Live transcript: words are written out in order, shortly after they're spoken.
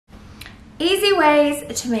Easy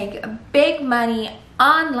ways to make big money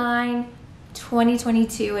online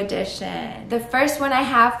 2022 edition. The first one I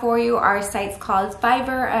have for you are sites called Fiverr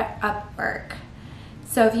or Upwork.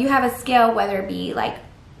 So if you have a skill, whether it be like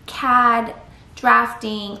CAD,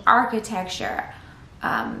 drafting, architecture,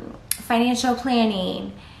 financial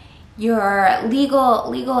planning, your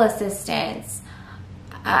legal assistance,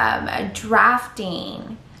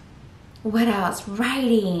 drafting, what else?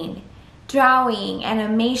 Writing, drawing,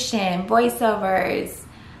 animation, voiceovers,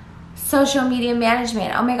 social media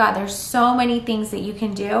management. Oh my God, there's so many things that you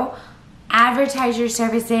can do. Advertise your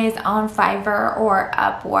services on Fiverr or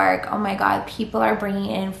Upwork. Oh my God, people are bringing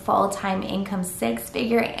in full-time income,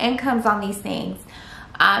 six-figure incomes on these things.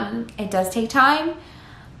 It does take time,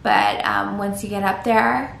 but once you get up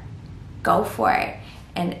there, go for it.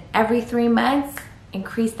 And every 3 months,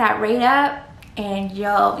 increase that rate up and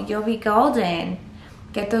you'll be golden.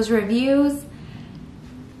 Get those reviews.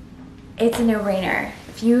 It's a no-brainer.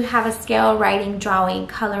 If you have a skill, writing, drawing,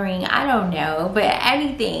 coloring, I don't know, but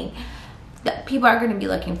anything, people are going to be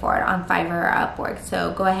looking for it on Fiverr or Upwork,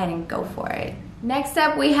 so go ahead and go for it. Next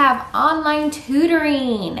up, we have online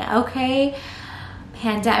tutoring, okay?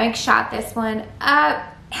 Pandemic shot this one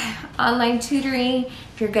up. Online tutoring,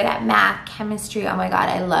 if you're good at math, chemistry, oh my God,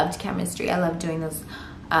 I loved chemistry. I love doing those.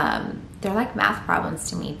 They're like math problems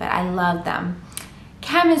to me, but I love them.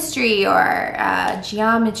 Chemistry or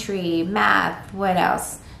geometry, math, what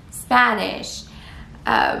else? Spanish,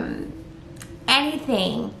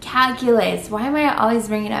 anything, calculus. Why am I always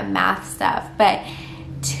bringing up math stuff? But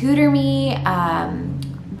tutorme,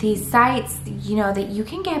 these sites, you know, that you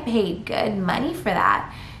can get paid good money for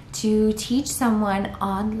that to teach someone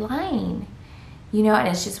online, you know, and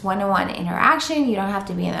it's just one-on-one interaction. You don't have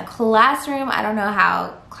to be in a classroom. I don't know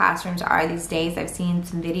how classrooms are these days. I've seen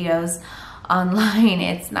some videos online.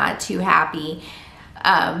 It's not too happy,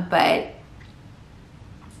 but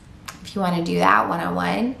if you want to do that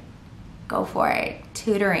one-on-one, go for it.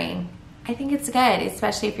 Tutoring, I think it's good,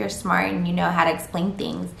 especially if you're smart and you know how to explain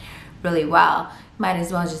things really well. Might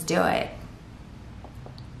as well just do it.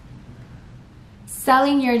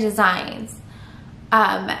 Selling your designs.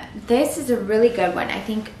 This is a really good one. I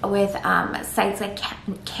think with sites like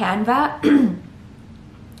CANVA,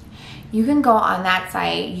 you can go on that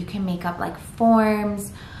site, you can make up like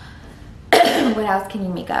forms. What else can you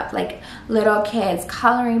make up? Like little kids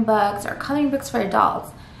coloring books or coloring books for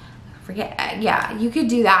adults. Yeah, you could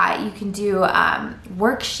do that. You can do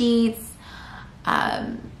worksheets.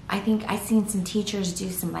 I think I've seen some teachers do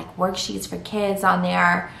some like worksheets for kids on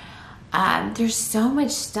there. There's so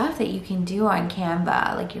much stuff that you can do on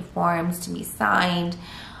Canva, like your forms to be signed.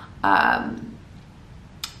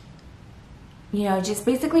 You know, just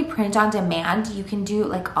basically print on demand. You can do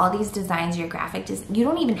like all these designs, your graphic you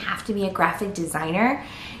don't even have to be a graphic designer.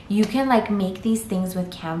 You can like make these things with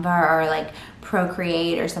Canva or like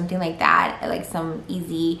Procreate or something like that, like some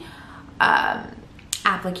easy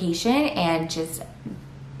application, and just,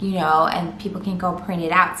 you know, and people can go print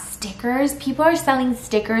it out. Stickers, people are selling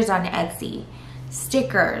stickers on Etsy.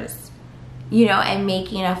 Stickers, you know, and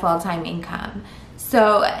making a full-time income.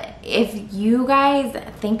 So if you guys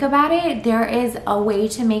think about it, there is a way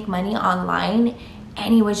to make money online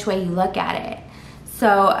any which way you look at it.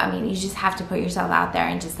 So, I mean, you just have to put yourself out there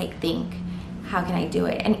and just like think, how can I do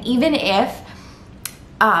it? And even if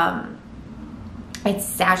it's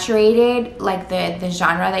saturated, like the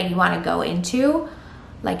genre that you want to go into,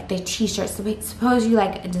 like the t-shirt. So suppose you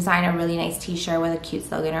like design a really nice t-shirt with a cute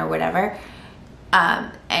slogan or whatever,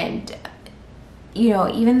 and you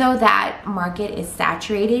know, even though that market is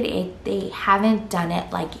saturated, they haven't done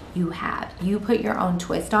it like you have. You put your own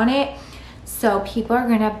twist on it, so people are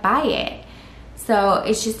gonna buy it. So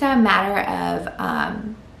it's just a matter of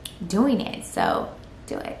doing it. So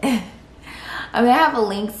do it. I'm gonna have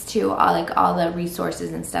links to all the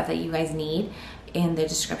resources and stuff that you guys need in the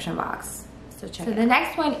description box. So check it out. The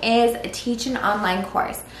next one is teach an online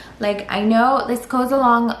course. Like, I know this goes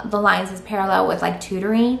along the lines, is parallel with like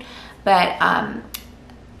tutoring, but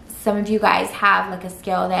some of you guys have like a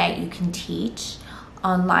skill that you can teach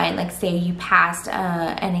online. Like say you passed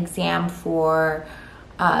an exam for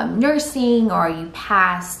nursing, or you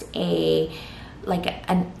passed your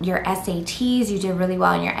SATs, you did really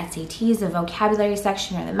well in your SATs, the vocabulary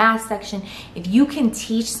section or the math section. If you can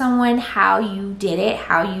teach someone how you did it,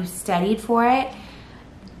 how you studied for it,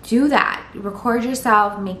 do that. Record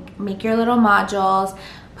yourself, make your little modules,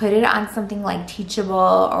 put it on something like Teachable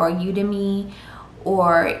or Udemy,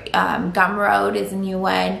 or GumRoad is a new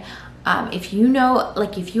one. If you know,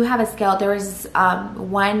 like if you have a skill, there was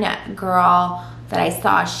one girl that I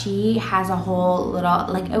saw, she has a whole little,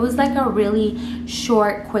 like, it was like a really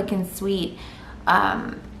short, quick and sweet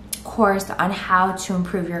course on how to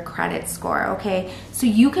improve your credit score. Okay, so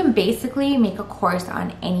you can basically make a course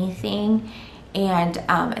on anything, and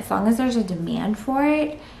as long as there's a demand for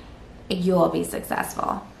it, you'll be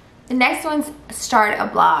successful. The next one's start a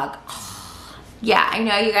blog. Yeah, I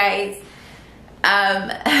know, you guys.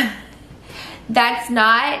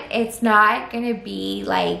 It's not gonna be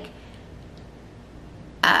like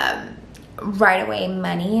right away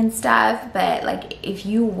money and stuff, but like if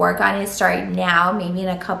you work on it, start now, maybe in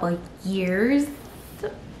a couple of years,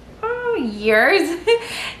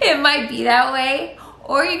 it might be that way.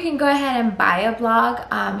 Or you can go ahead and buy a blog.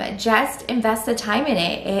 Just invest the time in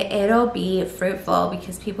it. It'll be fruitful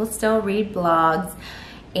because people still read blogs,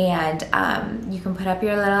 and you can put up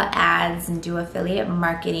your little ads and do affiliate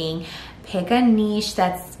marketing. Pick a niche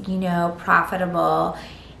that's, you know, profitable,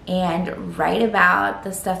 and write about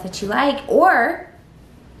the stuff that you like. Or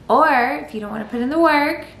if you don't want to put in the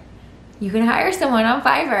work, you can hire someone on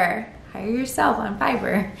Fiverr. Hire yourself on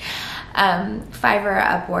Fiverr. Fiverr,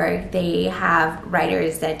 Upwork, they have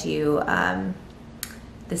writers that do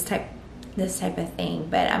this type of thing,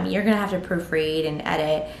 but you're gonna have to proofread and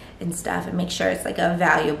edit and stuff, and make sure it's like a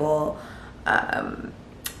valuable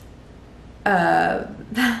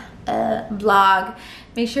blog.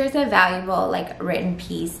 Make sure it's a valuable, like, written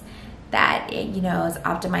piece that it, you know, is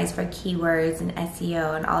optimized for keywords and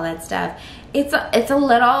SEO and all that stuff. It's a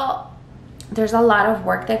little, there's a lot of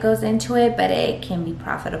work that goes into it, but it can be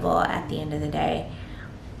profitable at the end of the day.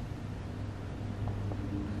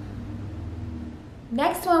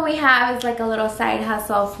 Next one we have is like a little side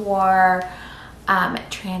hustle for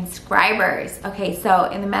transcribers. Okay,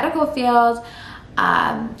 so in the medical field,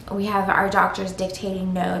 we have our doctors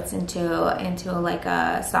dictating notes into like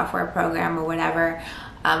a software program or whatever.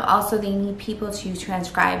 Also, they need people to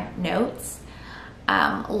transcribe notes.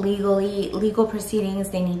 Legal proceedings,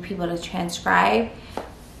 they need people to transcribe.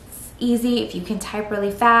 It's easy. If you can type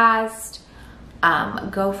really fast,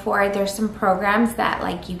 go for it. There's some programs that,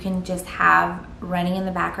 like, you can just have running in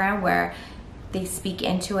the background where they speak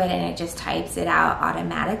into it and it just types it out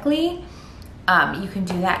automatically. You can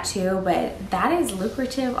do that too, but that is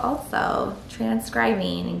lucrative also,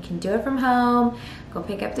 transcribing, and you can do it from home. Go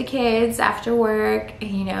pick up the kids after work,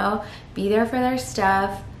 you know, be there for their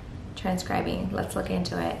stuff. Transcribing, let's look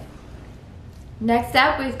into it. Next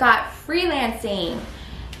up, we've got freelancing.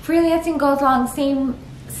 Freelancing goes along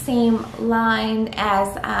same line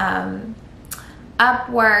as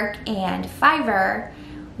Upwork and Fiverr,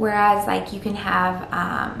 whereas, like, you can have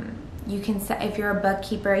if you're a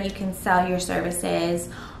bookkeeper, you can sell your services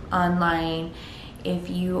online. If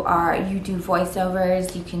you do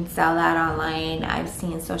voiceovers, you can sell that online. I've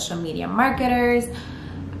seen social media marketers,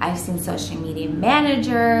 I've seen social media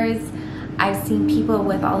managers, I've seen people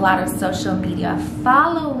with a lot of social media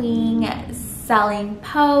following selling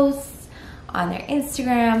posts on their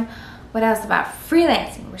Instagram. What else about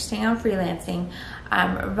freelancing? We're staying on freelancing.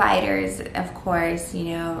 Writers, of course, you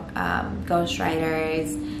know,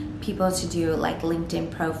 ghostwriters, people to do like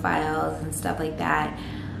LinkedIn profiles and stuff like that.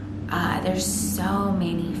 There's so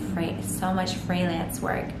much freelance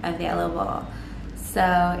work available.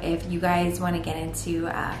 So if you guys want to get into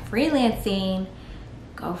freelancing,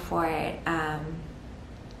 go for it.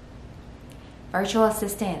 Virtual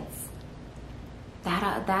assistants,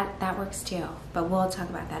 that works too, but we'll talk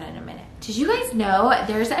about that in a minute. Did you guys know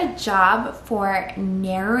there's a job for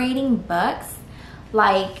narrating books?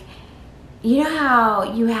 Like, you know how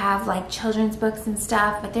you have like children's books and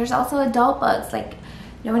stuff, but there's also adult books. Like,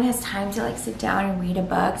 no one has time to like sit down and read a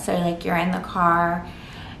book, so like you're in the car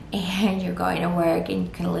and you're going to work and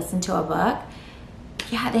you can listen to a book.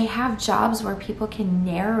 Yeah, they have jobs where people can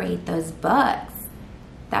narrate those books.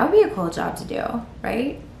 That would be a cool job to do,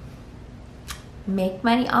 right? Make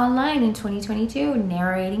money online in 2022,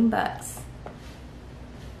 narrating books.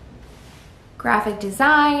 Graphic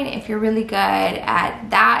design, if you're really good at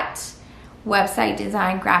that, website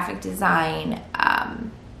design, graphic design,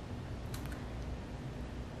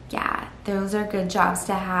 yeah, those are good jobs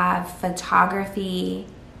to have. Photography,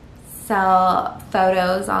 sell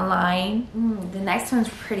photos online. The next one's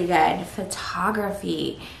pretty good.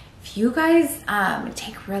 Photography. If you guys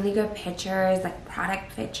take really good pictures, like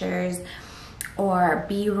product pictures or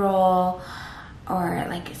B-roll, or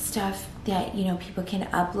like stuff that, you know, people can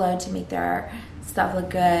upload to make their stuff look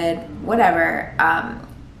good, whatever,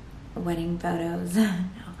 wedding photos, no,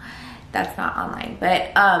 that's not online,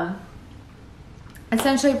 but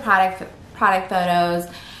essentially product photos,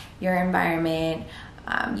 your environment,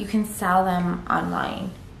 you can sell them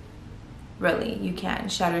online. Really, you can.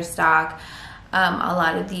 Shutterstock, A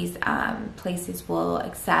lot of these places will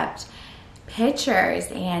accept pictures,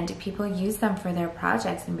 and people use them for their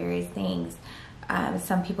projects and various things.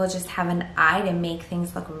 Some people just have an eye to make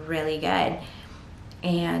things look really good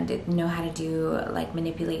and know how to do, like,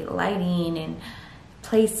 manipulate lighting and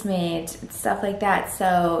placement and stuff like that.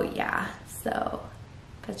 So yeah, so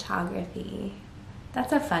photography,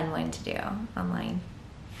 that's a fun one to do online.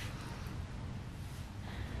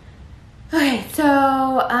 Okay,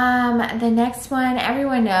 so the next one,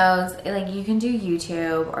 everyone knows, like, you can do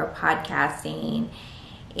YouTube or podcasting,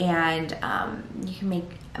 and you can make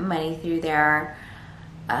money through there.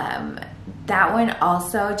 That one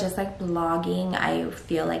also, just like blogging, I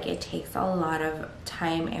feel like it takes a lot of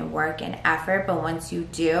time and work and effort, but once you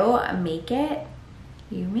do make it,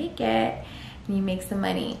 you make it, and you make some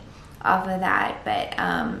money off of that. But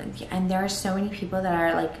and there are so many people that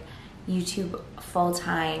are like YouTube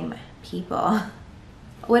full-time people.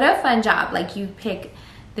 What a fun job. Like, you pick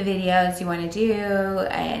the videos you want to do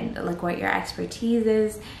and like what your expertise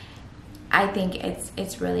is. I think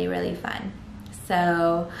it's really, really fun.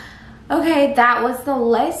 So, okay, that was the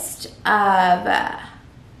list of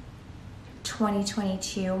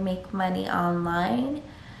 2022 Make Money Online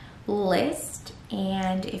list.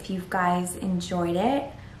 And if you guys enjoyed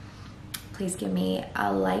it, please give me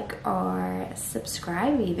a like or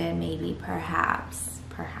subscribe, even, maybe, perhaps.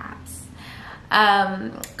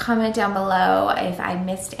 Comment down below if I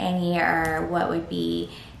missed any, or what would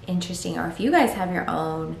be interesting, or if you guys have your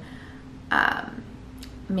own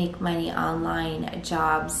make money online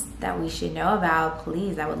jobs that we should know about.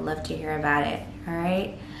 Please, I would love to hear about it. All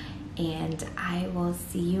right, and I will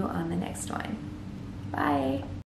see you on the next one. Bye.